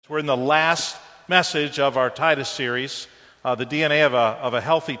We're in the last message of our Titus series, the DNA of a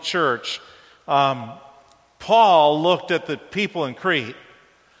healthy church. Paul looked at the people in Crete,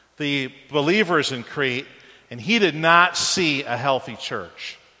 the believers in Crete, and he did not see a healthy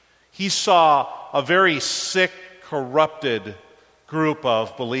church. He saw a very sick, corrupted group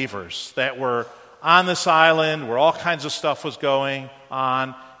of believers that were on this island where all kinds of stuff was going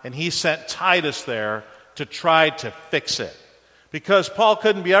on, and he sent Titus there to try to fix it. Because Paul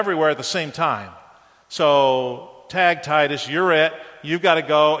couldn't be everywhere at the same time. So, tag Titus, you're it. You've got to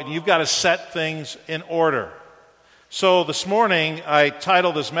go, and you've got to set things in order. So this morning, I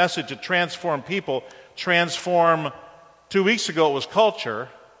titled this message, "To Transform People." Transform, 2 weeks ago it was culture,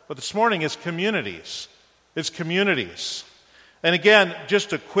 but this morning it's communities. It's communities. And again,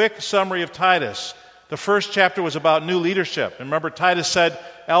 just a quick summary of Titus. The first chapter was about new leadership. And remember, Titus said,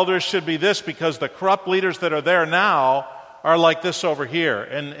 elders should be this because the corrupt leaders that are there now are like this over here.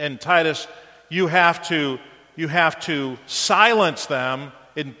 And Titus, you have to silence them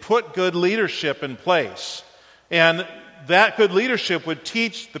and put good leadership in place. And that good leadership would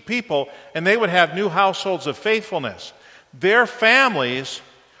teach the people, and they would have new households of faithfulness. Their families,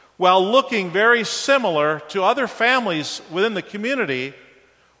 while looking very similar to other families within the community,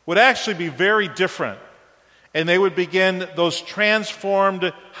 would actually be very different. And they would begin, those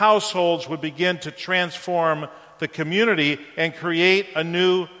transformed households would begin to transform the community and create a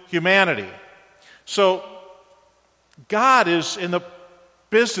new humanity. So God is in the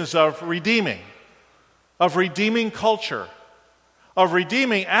business of redeeming culture, of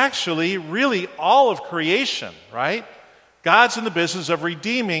redeeming actually really all of creation, right? God's in the business of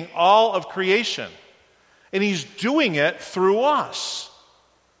redeeming all of creation. And He's doing it through us.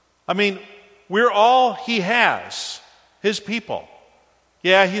 I mean, we're all He has, His people.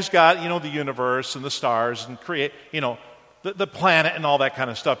 Yeah, He's got, the universe and the stars and create, the planet and all that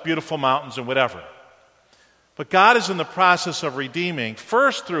kind of stuff, beautiful mountains and whatever. But God is in the process of redeeming,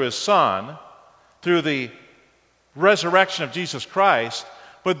 first through His Son, through the resurrection of Jesus Christ,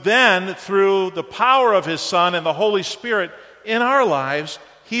 but then through the power of His Son and the Holy Spirit in our lives,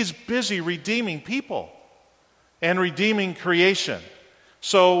 He's busy redeeming people and redeeming creation.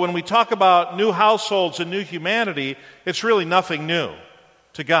 So when we talk about new households and new humanity, it's really nothing new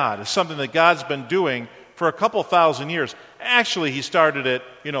to God. It's something that God's been doing for a couple thousand years. Actually, He started it,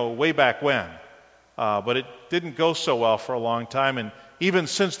 way back when. But it didn't go so well for a long time. And even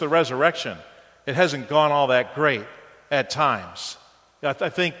since the resurrection, it hasn't gone all that great at times. I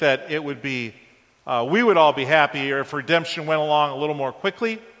think that it would be, we would all be happier if redemption went along a little more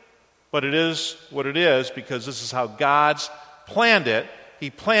quickly. But it is what it is because this is how God's planned it. He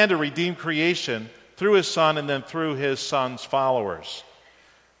planned to redeem creation through His Son and then through His Son's followers.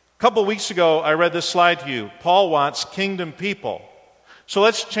 A couple of weeks ago, I read this slide to you. Paul wants kingdom people. So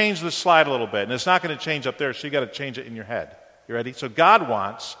let's change the slide a little bit. And it's not going to change up there, so you got to change it in your head. You ready? So God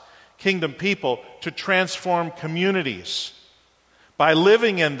wants kingdom people to transform communities by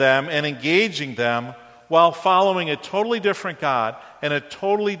living in them and engaging them while following a totally different God and a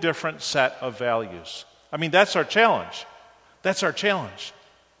totally different set of values. I mean, that's our challenge. That's our challenge.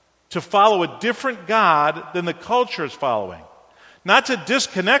 To follow a different God than the culture is following. Not to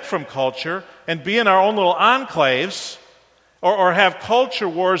disconnect from culture and be in our own little enclaves or have culture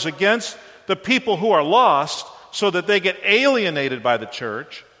wars against the people who are lost so that they get alienated by the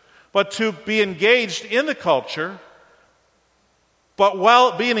church, but to be engaged in the culture. But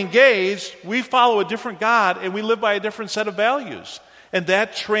while being engaged, we follow a different God and we live by a different set of values. And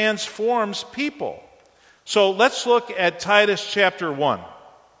that transforms people. So let's look at Titus chapter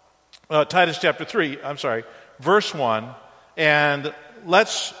 3, verse 1. And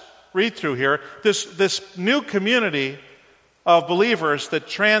let's read through here. This new community of believers that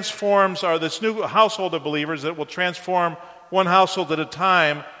transforms, or this new household of believers that will transform one household at a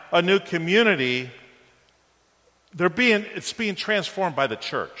time, a new community, it's being transformed by the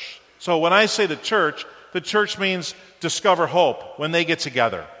church. So when I say the church means Discover Hope when they get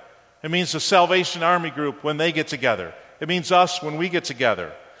together. It means the Salvation Army group when they get together. It means us when we get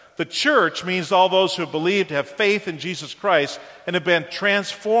together. The church means all those who have believed, have faith in Jesus Christ, and have been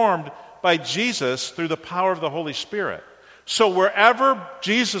transformed by Jesus through the power of the Holy Spirit. So wherever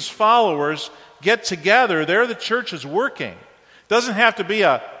Jesus' followers get together, there the church is working. It doesn't have to be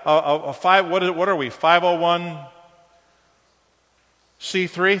what are we,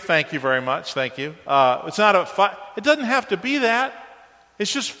 501c3? Thank you very much, thank you. It doesn't have to be that.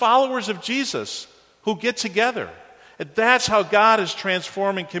 It's just followers of Jesus who get together. And that's how God is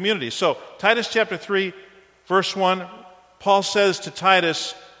transforming communities. So, Titus chapter 3, verse 1, Paul says to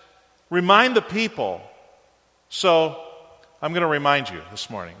Titus, remind the people. So, I'm going to remind you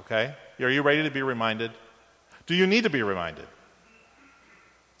this morning, okay? Are you ready to be reminded? Do you need to be reminded?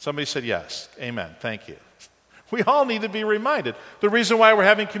 Somebody said yes. Amen. Thank you. We all need to be reminded. The reason why we're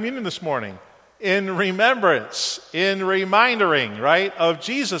having communion this morning, in remembrance, in remindering, right, of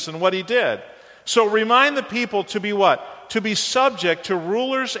Jesus and what he did. So remind the people to be what? To be subject to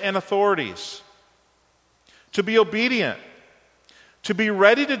rulers and authorities. To be obedient. To be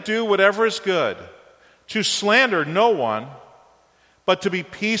ready to do whatever is good. To slander no one, but to be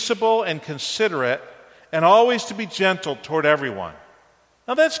peaceable and considerate, and always to be gentle toward everyone.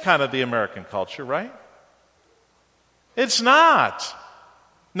 Now that's kind of the American culture, right? It's not.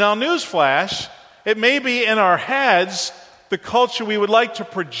 Now, newsflash, it may be in our heads the culture we would like to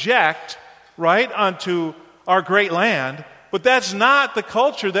project, right, onto our great land, but that's not the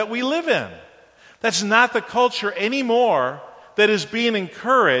culture that we live in. That's not the culture anymore that is being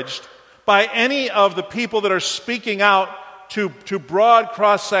encouraged by any of the people that are speaking out to broad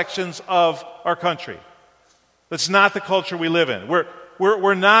cross-sections of our country. That's not the culture we live in.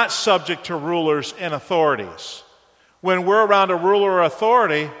 We're not subject to rulers and authorities. When we're around a ruler or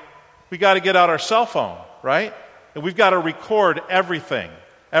authority, we got to get out our cell phone, right? And we've got to record everything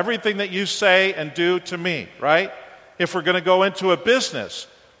that you say and do to me, right? If we're going to go into a business,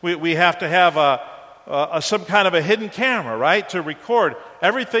 we have to have some kind of a hidden camera, right, to record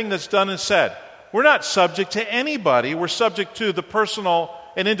everything that's done and said. We're not subject to anybody. We're subject to the personal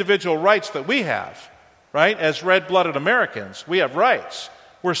and individual rights that we have, right? As red-blooded Americans, we have rights.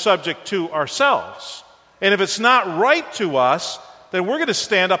 We're subject to ourselves. And if it's not right to us, then we're going to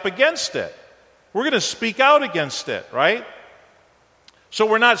stand up against it. We're going to speak out against it, right? So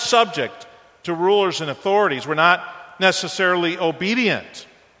we're not subject to rulers and authorities. We're not necessarily obedient.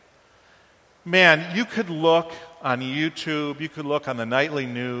 Man, you could look on YouTube, you could look on the nightly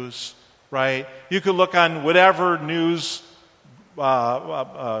news, right? You could look on whatever news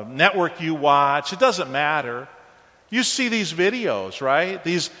network you watch. It doesn't matter. You see these videos, right?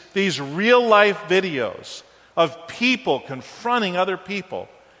 These real-life videos of people confronting other people.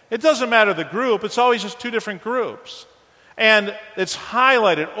 It doesn't matter the group. It's always just two different groups. And it's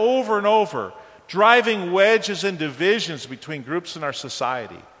highlighted over and over, driving wedges and divisions between groups in our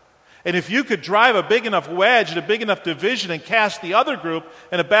society. And if you could drive a big enough wedge and a big enough division and cast the other group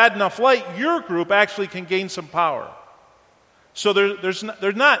in a bad enough light, your group actually can gain some power. So there's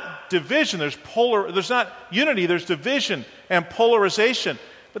not division, there's not unity, there's division and polarization.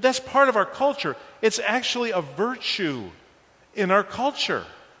 But that's part of our culture. It's actually a virtue in our culture,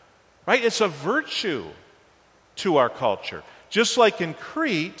 right? It's a virtue to our culture. Just like in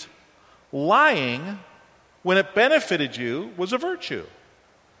Crete, lying, when it benefited you, was a virtue.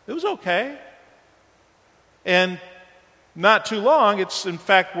 It was okay. And not too long, in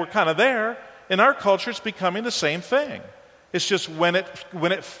fact, we're kind of there. In our culture, it's becoming the same thing. It's just when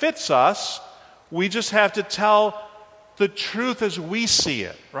it fits us, we just have to tell the truth as we see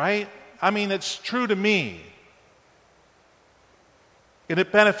it, right? I mean, it's true to me. And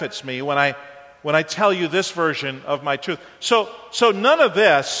it benefits me when I tell you this version of my truth. So none of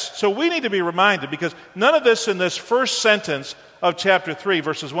this, so we need to be reminded, because none of this in this first sentence of chapter 3,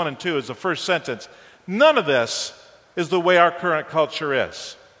 verses 1 and 2 is the first sentence. None of this is the way our current culture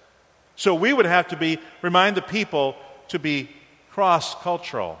is. So we would have to remind the people to be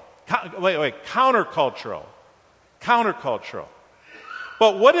cross-cultural. Countercultural.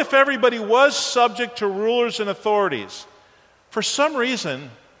 But what if everybody was subject to rulers and authorities? For some reason,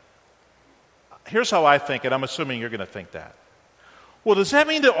 here's how I think it. I'm assuming you're going to think that. Well, does that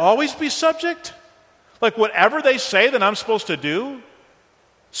mean to always be subject? Like whatever they say that I'm supposed to do?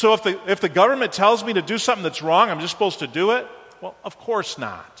 So if the government tells me to do something that's wrong, I'm just supposed to do it? Well, of course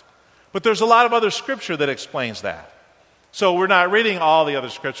not. But there's a lot of other scripture that explains that. So we're not reading all the other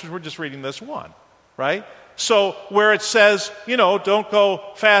scriptures, we're just reading this one, right? So where it says, don't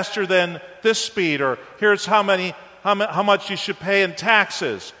go faster than this speed, or here's how much you should pay in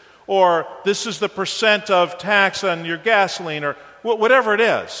taxes, or this is the percent of tax on your gasoline, or whatever it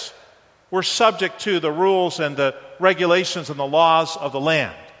is. We're subject to the rules and the regulations and the laws of the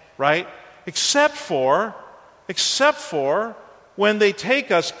land, right? Except for when they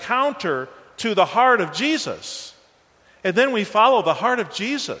take us counter to the heart of Jesus. And then we follow the heart of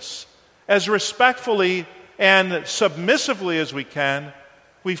Jesus. As respectfully and submissively as we can,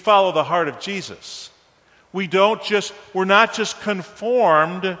 we follow the heart of Jesus. We're not just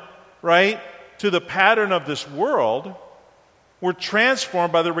conformed, right, to the pattern of this world. We're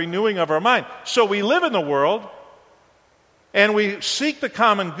transformed by the renewing of our mind. So we live in the world, and we seek the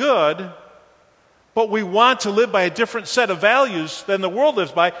common good, but we want to live by a different set of values than the world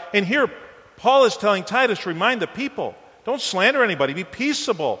lives by. And here, Paul is telling Titus, remind the people Don't slander anybody. Be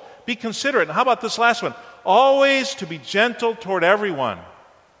peaceable. Be considerate. And how about this last one? Always to be gentle toward everyone.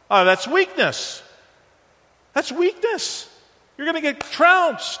 Oh, that's weakness. That's weakness. You're going to get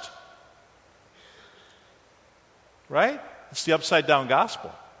trounced. Right? It's the upside-down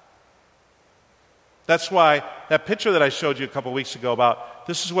gospel. That's why that picture that I showed you a couple weeks ago about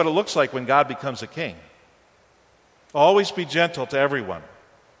this is what it looks like when God becomes a king. Always be gentle to everyone.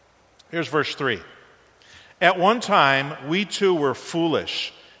 Here's verse 3. At one time, we too were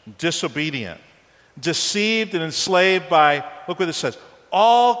foolish, disobedient, deceived and enslaved by, look what it says,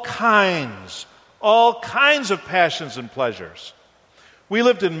 all kinds of passions and pleasures. We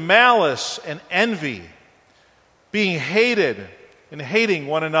lived in malice and envy, being hated and hating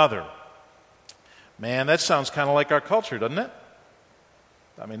one another. Man, that sounds kind of like our culture, doesn't it?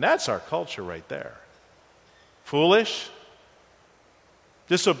 I mean, that's our culture right there. Foolish,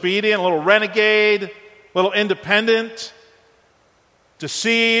 disobedient, a little renegade, a little independent,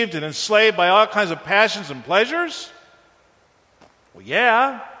 deceived and enslaved by all kinds of passions and pleasures? Well,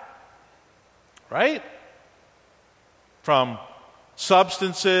 yeah. Right? From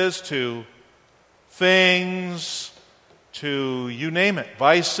substances to things to you name it,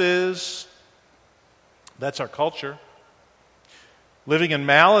 vices. That's our culture. Living in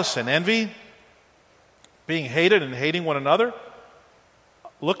malice and envy, being hated and hating one another.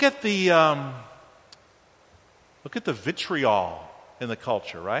 Look at the vitriol in the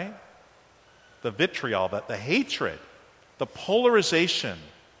culture, right? The vitriol, the hatred, the polarization,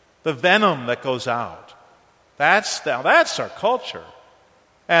 the venom that goes out. That's our culture.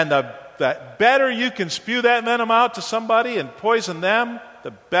 And the better you can spew that venom out to somebody and poison them,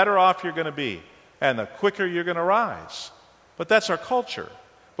 the better off you're going to be. And the quicker you're going to rise. But that's our culture.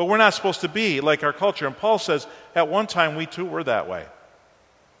 But we're not supposed to be like our culture. And Paul says, at one time we too were that way.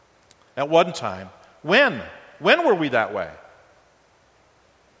 At one time. When? When were we that way?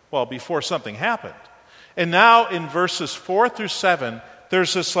 Well, before something happened. And now in verses 4 through 7,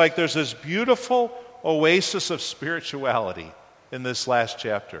 there's this beautiful oasis of spirituality in this last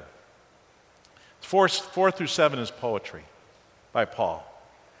chapter. 4 through 7 is poetry by Paul.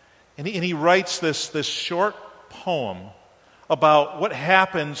 And he writes this short poem about what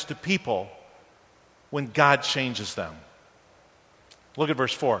happens to people when God changes them. Look at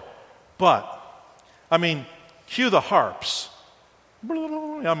verse 4. Cue the harps.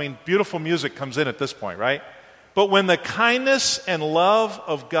 Beautiful music comes in at this point, right? But when the kindness and love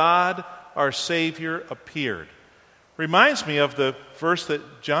of God, our Savior, appeared. Reminds me of the verse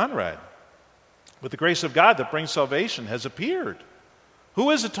that John read. But the grace of God that brings salvation has appeared.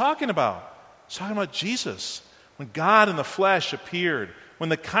 Who is it talking about? It's talking about Jesus. When God in the flesh appeared, when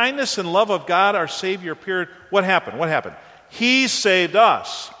the kindness and love of God, our Savior, appeared, what happened? What happened? He saved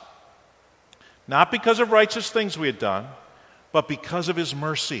us. Not because of righteous things we had done, but because of His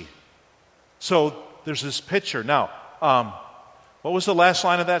mercy. So there's this picture. Now, what was the last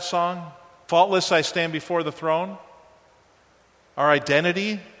line of that song? Faultless I stand before the throne. Our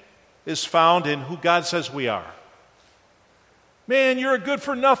identity is found in who God says we are. Man, you're a good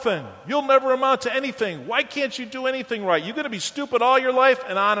for nothing. You'll never amount to anything. Why can't you do anything right? You're going to be stupid all your life,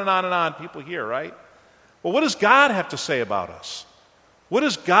 and on and on and on. People hear, right? Well, what does God have to say about us? What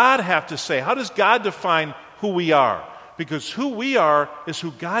does God have to say? How does God define who we are? Because who we are is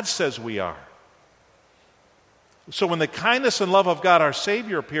who God says we are. So when the kindness and love of God, our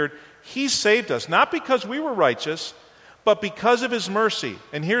Savior, appeared, He saved us, not because we were righteous, but because of His mercy.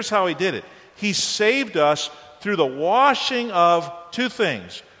 And here's how He did it. He saved us through the washing of two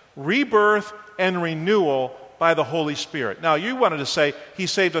things, rebirth and renewal by the Holy Spirit. Now, you wanted to say He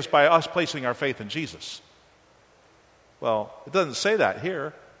saved us by us placing our faith in Jesus. Well, it doesn't say that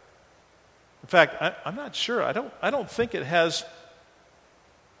here. In fact, I'm not sure. I don't think it has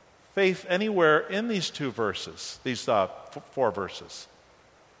faith anywhere in these two verses, these 4 verses.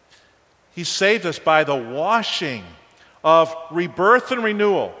 He saved us by the washing of rebirth and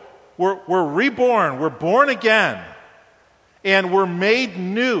renewal. We're reborn. We're born again. And we're made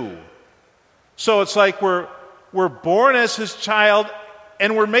new. So it's like we're born as His child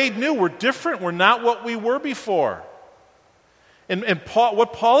and we're made new. We're different. We're not what we were before. And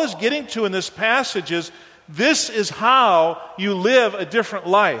what Paul is getting to in this passage is this is how you live a different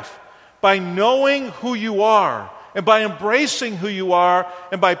life. By knowing who you are and by embracing who you are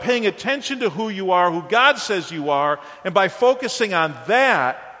and by paying attention to who you are, who God says you are, and by focusing on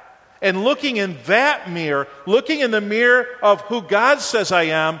that and looking in that mirror, looking in the mirror of who God says I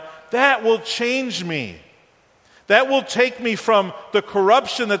am, that will change me. That will take me from the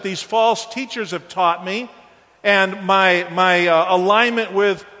corruption that these false teachers have taught me and my alignment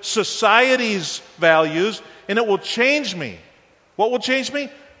with society's values, and it will change me. What will change me?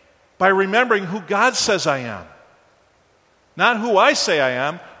 By remembering who God says I am. Not who I say I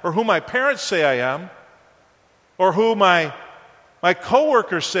am, or who my parents say I am, or who my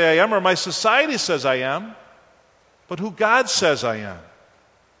coworkers say I am, or my society says I am, but who God says I am.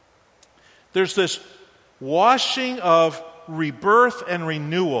 There's this washing of rebirth and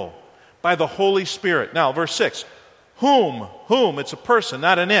renewal by the Holy Spirit. Now, verse 6. Whom, it's a person,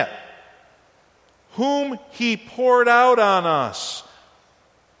 not an it. Whom He poured out on us.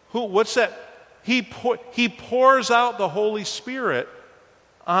 What's that? He pours out the Holy Spirit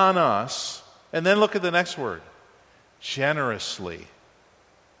on us. And then look at the next word. Generously.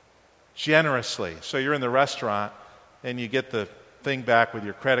 Generously. So you're in the restaurant and you get the thing back with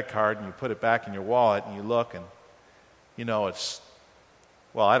your credit card and you put it back in your wallet and you look and you know it's,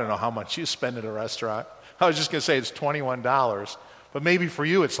 well, I don't know how much you spend at a restaurant. I was just going to say it's $21, but maybe for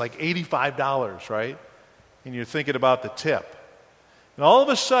you it's like $85, right? And you're thinking about the tip. And all of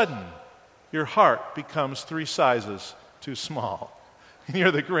a sudden, your heart becomes 3 sizes too small. And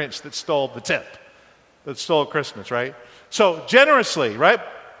you're the Grinch that stole the tip, that stole Christmas, right? So generously, right?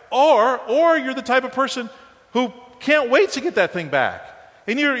 Or you're the type of person who can't wait to get that thing back.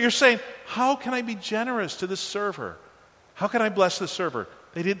 And you're saying, how can I be generous to this server? How can I bless the server?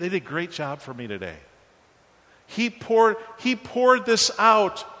 They did a great job for me today. He poured this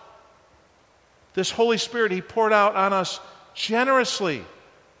out. This Holy Spirit, He poured out on us generously.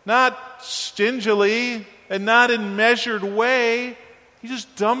 Not stingily and not in measured way. He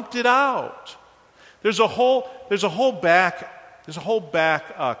just dumped it out. There's a whole back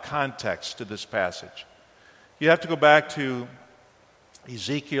context to this passage. You have to go back to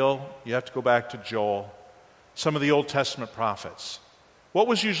Ezekiel. You have to go back to Joel. Some of the Old Testament prophets. What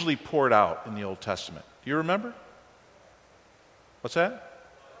was usually poured out in the Old Testament? Do you remember? What's that?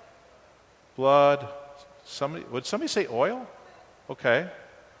 Blood. Would somebody say oil? Okay.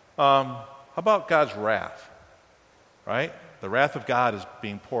 How about God's wrath? Right? The wrath of God is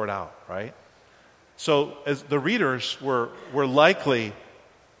being poured out, right? So as the readers were likely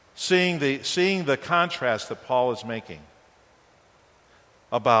seeing the contrast that Paul is making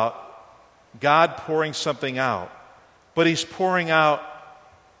about God pouring something out, but He's pouring out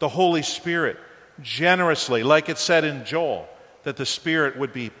the Holy Spirit generously, like it said in Joel, that the Spirit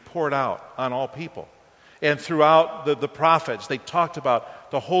would be poured out on all people. And throughout the prophets, they talked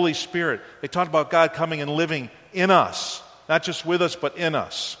about the Holy Spirit. They talked about God coming and living in us, not just with us, but in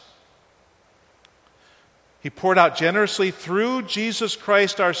us. He poured out generously through Jesus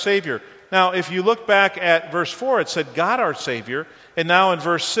Christ our Savior. Now, if you look back at verse 4, it said God our Savior. And now in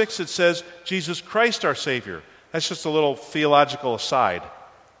verse 6, it says Jesus Christ our Savior. That's just a little theological aside,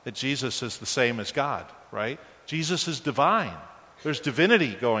 that Jesus is the same as God, right? Jesus is divine. There's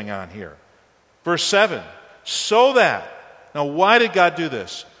divinity going on here. Verse 7, so that. Now, why did God do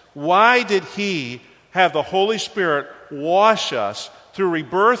this? Why did He have the Holy Spirit wash us through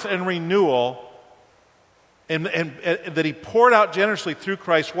rebirth and renewal, and that He poured out generously through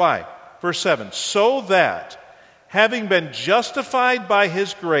Christ? Why? Verse 7, so that, having been justified by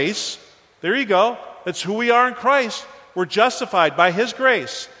His grace, there you go, that's who we are in Christ. We're justified by His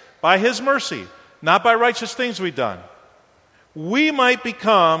grace, by His mercy, not by righteous things we've done. We might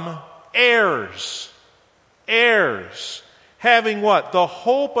become heirs, having what? The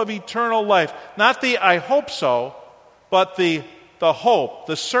hope of eternal life. Not the I hope so, but the hope,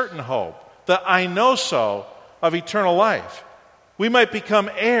 the certain hope, the I know so of eternal life. We might become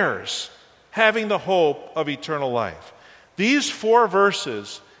heirs, having the hope of eternal life. These 4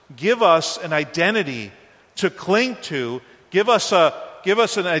 verses give us an identity to cling to, give us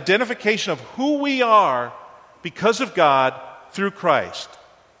an identification of who we are because of God through Christ.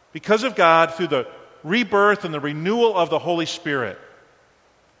 Because of God through the rebirth and the renewal of the Holy Spirit,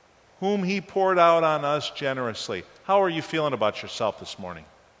 whom He poured out on us generously. How are you feeling about yourself this morning?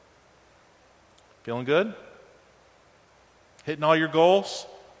 Feeling good? Hitting all your goals?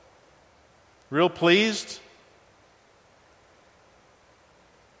 Real pleased?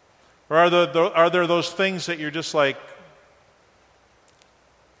 Or are there those things that you're just like,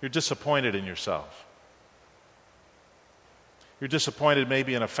 you're disappointed in yourself? You're disappointed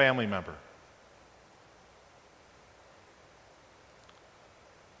maybe in a family member.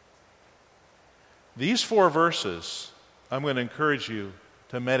 These 4 verses, I'm going to encourage you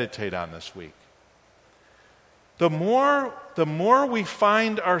to meditate on this week. The more we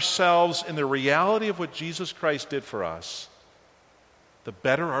find ourselves in the reality of what Jesus Christ did for us, the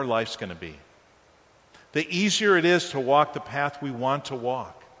better our life's going to be. The easier it is to walk the path we want to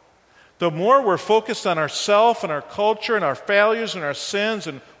walk. The more we're focused on ourselves and our culture and our failures and our sins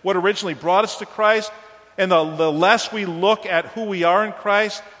and what originally brought us to Christ, And the less we look at who we are in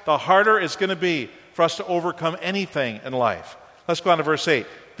Christ, the harder it's going to be for us to overcome anything in life. Let's go on to verse 8.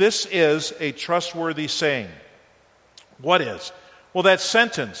 This is a trustworthy saying. What is? Well, that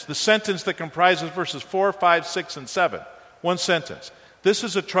sentence, the sentence that comprises verses 4, 5, 6, and 7. One sentence. This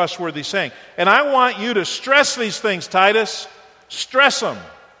is a trustworthy saying. And I want you to stress these things, Titus. Stress them.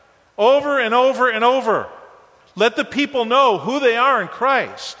 Over and over and over. Let the people know who they are in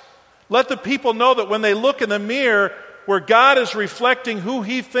Christ. Let the people know that when they look in the mirror where God is reflecting who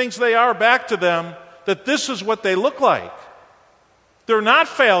He thinks they are back to them, that this is what they look like. They're not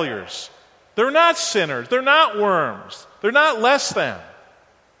failures. They're not sinners. They're not worms. They're not less than.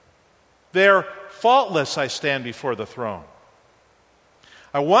 They're faultless, I stand before the throne.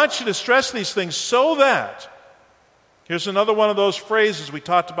 I want you to stress these things so that, here's another one of those phrases we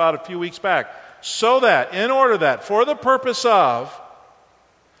talked about a few weeks back, so that, in order that, for the purpose of,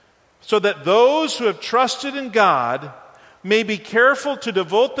 so that those who have trusted in God may be careful to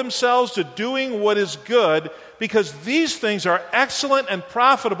devote themselves to doing what is good, because these things are excellent and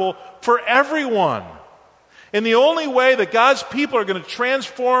profitable for everyone. And the only way that God's people are going to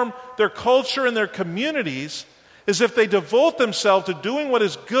transform their culture and their communities is if they devote themselves to doing what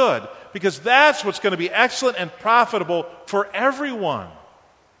is good, because that's what's going to be excellent and profitable for everyone.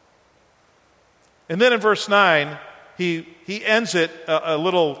 And then in verse 9, he ends it a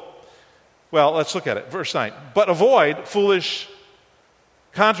little, well, let's look at it. Verse 9. But avoid foolish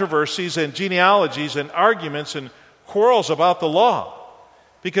controversies and genealogies and arguments and quarrels about the law,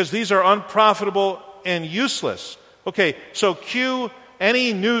 because these are unprofitable and useless. Okay, so cue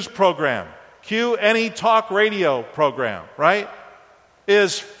any news program, cue any talk radio program, right?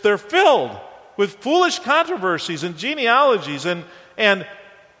 They're filled with foolish controversies and genealogies, and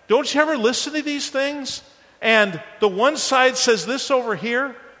don't you ever listen to these things? And the one side says this over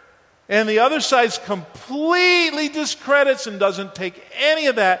here, and the other side completely discredits and doesn't take any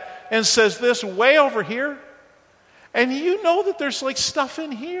of that and says this way over here. And you know that there's like stuff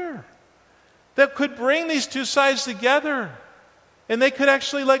in here that could bring these two sides together. And they could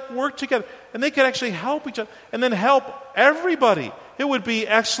actually work together. And they could actually help each other. And then help everybody. It would be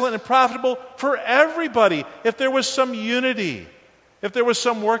excellent and profitable for everybody if there was some unity. If there was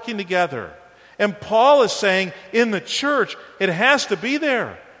some working together. And Paul is saying in the church, it has to be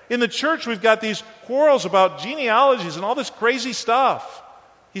there. In the church, we've got these quarrels about genealogies and all this crazy stuff.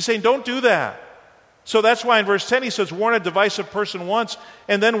 He's saying, don't do that. So that's why in verse 10 he says, warn a divisive person once,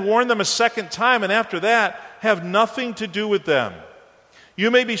 and then warn them a second time, and after that, have nothing to do with them. You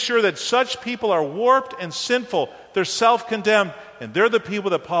may be sure that such people are warped and sinful. They're self-condemned, and they're the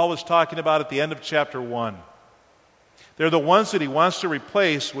people that Paul was talking about at the end of chapter 1. They're the ones that he wants to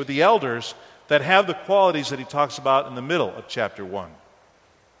replace with the elders that have the qualities that he talks about in the middle of chapter 1.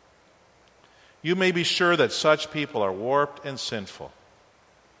 You may be sure that such people are warped and sinful.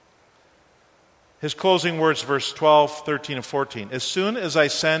 His closing words, verse 12, 13, and 14. As soon as I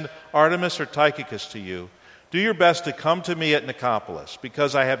send Artemas or Tychicus to you, do your best to come to me at Nicopolis,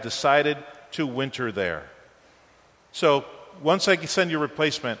 because I have decided to winter there. So, once I send your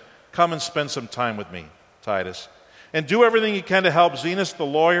replacement, come and spend some time with me, Titus. And do everything you can to help Zenas the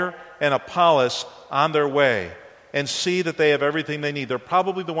lawyer and Apollos on their way, and see that they have everything they need. They're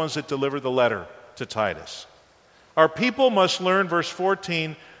probably the ones that delivered the letter to Titus. Our people must learn, verse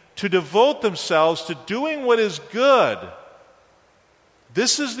 14, to devote themselves to doing what is good.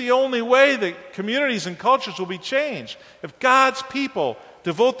 This is the only way that communities and cultures will be changed. If God's people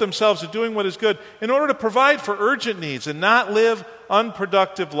devote themselves to doing what is good in order to provide for urgent needs and not live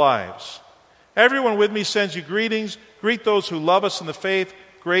unproductive lives. Everyone with me sends you greetings. Greet those who love us in the faith.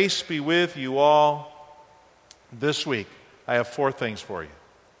 Grace be with you all. This week, I have 4 things for you.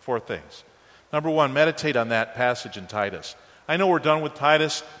 4 things. Number 1, meditate on that passage in Titus. I know we're done with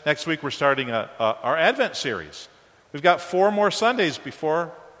Titus. Next week, we're starting our Advent series. We've got 4 more Sundays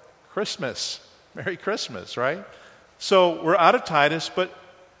before Christmas. Merry Christmas, right? So we're out of Titus, but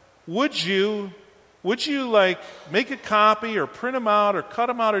would you make a copy or print them out or cut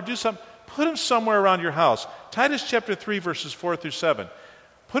them out or do something? Put them somewhere around your house. Titus chapter 3, verses 4 through 7.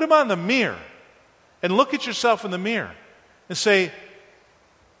 Put them on the mirror and look at yourself in the mirror and say,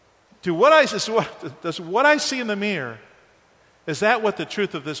 does what I see in the mirror, is that what the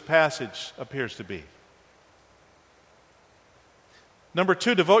truth of this passage appears to be? Number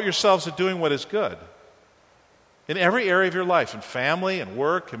 2, devote yourselves to doing what is good. In every area of your life, in family, in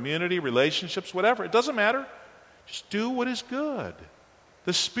work, community, relationships, whatever. It doesn't matter. Just do what is good.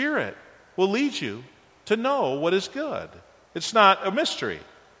 The Spirit will lead you to know what is good. It's not a mystery.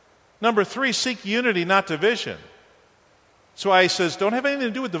 Number 3, seek unity, not division. So he says, don't have anything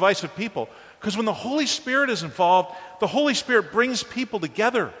to do with divisive people. Because when the Holy Spirit is involved, the Holy Spirit brings people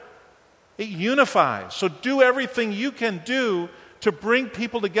together. It unifies. So do everything you can do to bring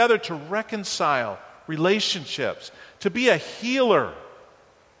people together, to reconcile relationships, to be a healer.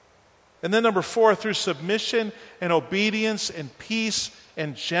 And then number 4, through submission and obedience and peace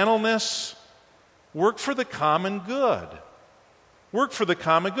and gentleness, work for the common good. Work for the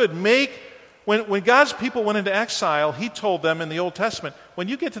common good. When God's people went into exile, he told them in the Old Testament, when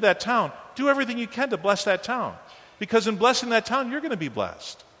you get to that town, do everything you can to bless that town. Because in blessing that town, you're going to be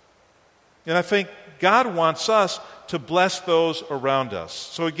blessed. And I think God wants us to bless those around us.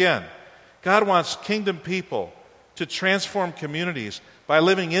 So again, God wants kingdom people to transform communities by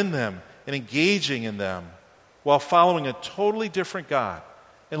living in them and engaging in them while following a totally different God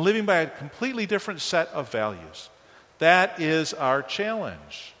and living by a completely different set of values. That is our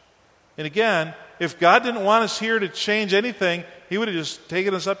challenge. And again, if God didn't want us here to change anything, he would have just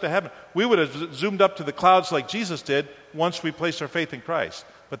taken us up to heaven. We would have zoomed up to the clouds like Jesus did once we placed our faith in Christ.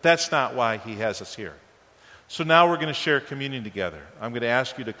 But that's not why he has us here. So now we're going to share communion together. I'm going to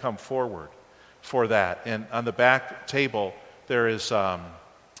ask you to come forward for that. And on the back table, there is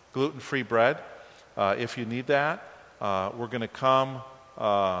gluten-free bread. If you need that, we're going to come.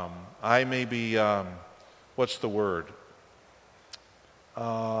 I may be, what's the word?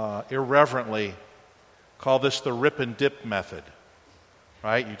 Irreverently call this the rip and dip method.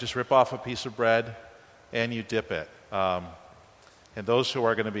 Right? You just rip off a piece of bread and you dip it. And those who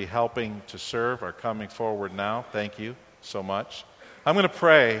are going to be helping to serve are coming forward now. Thank you so much. I'm going to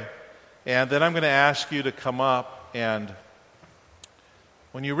pray, and then I'm going to ask you to come up, and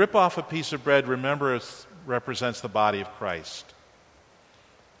when you rip off a piece of bread, remember it represents the body of Christ,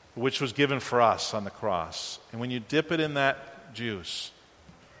 which was given for us on the cross. And when you dip it in that juice,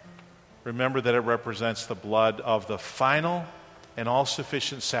 remember that it represents the blood of the final and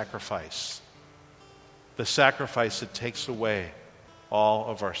all-sufficient sacrifice, the sacrifice that takes away all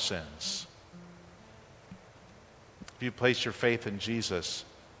of our sins. If you place your faith in Jesus,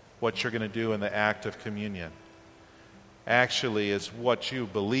 what you're going to do in the act of communion actually is what you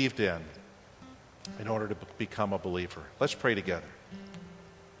believed in order to become a believer. Let's pray together.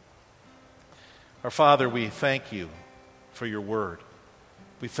 Our Father, we thank you for your word.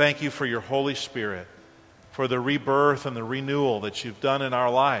 We thank you for your Holy Spirit, for the rebirth and the renewal that you've done in our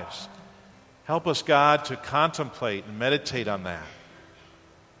lives. Help us, God, to contemplate and meditate on that.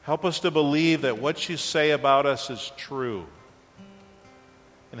 Help us to believe that what you say about us is true.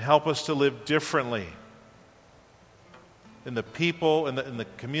 And help us to live differently in the people, in the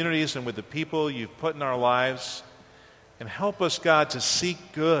communities and with the people you've put in our lives. And help us, God, to seek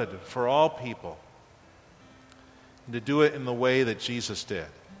good for all people. And to do it in the way that Jesus did.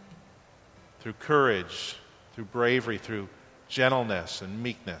 Through courage, through bravery, through gentleness and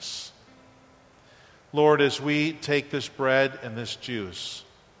meekness. Lord, as we take this bread and this juice,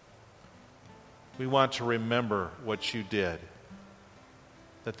 we want to remember what you did.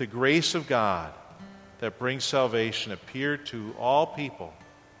 That the grace of God that brings salvation appeared to all people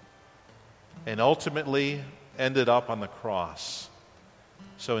and ultimately ended up on the cross.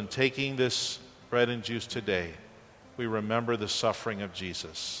 So in taking this bread and juice today, we remember the suffering of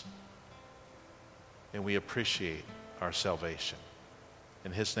Jesus. And we appreciate our salvation.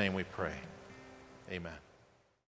 In his name we pray. Amen.